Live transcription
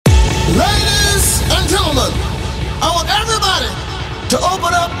Ladies and gentlemen, I want everybody to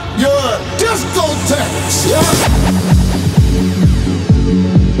open up your discotex, yeah?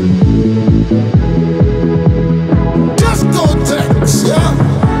 Discotex, yeah?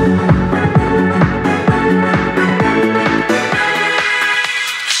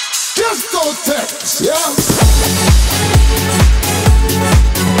 Discotex, yeah?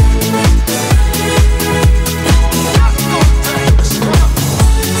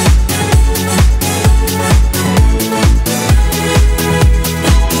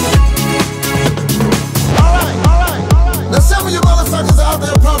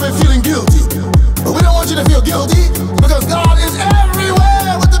 Feeling guilty, but we don't want you to feel guilty because God is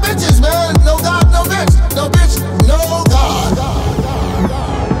everywhere with the bitches, man. No God, no bitch, no bitch, no God,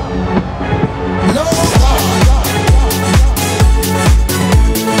 no God.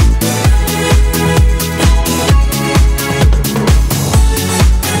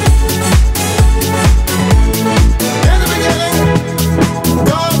 In the beginning,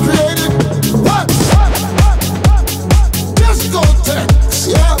 God created what? Discotex,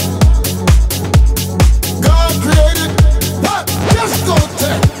 yeah. God created what?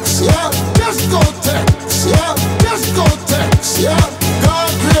 Discotex, yeah. Discotex, yeah. Discotex, yeah. God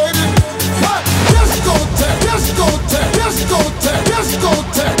created what? Discotex, discotex, discotex,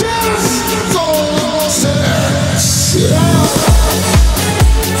 discotex, discotex, yeah.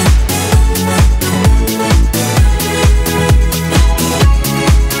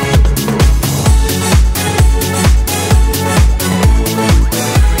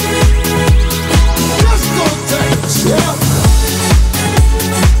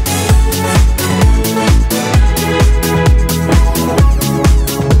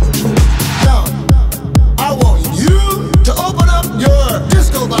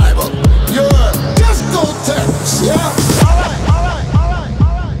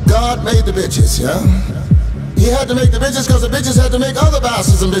 Yeah? He had to make the bitches because the bitches had to make other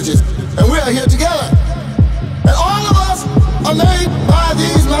bastards and bitches. And we are here together. And all of us are made by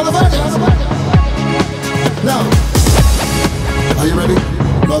these motherfuckers. Now, are you ready,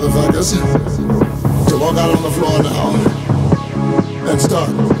 motherfuckers? To walk out on the floor now and start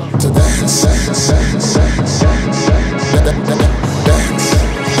to dance. Dance.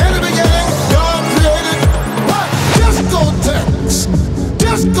 In the beginning, God created what? Discotex.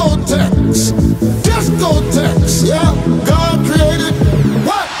 Discotex, discotex, yeah.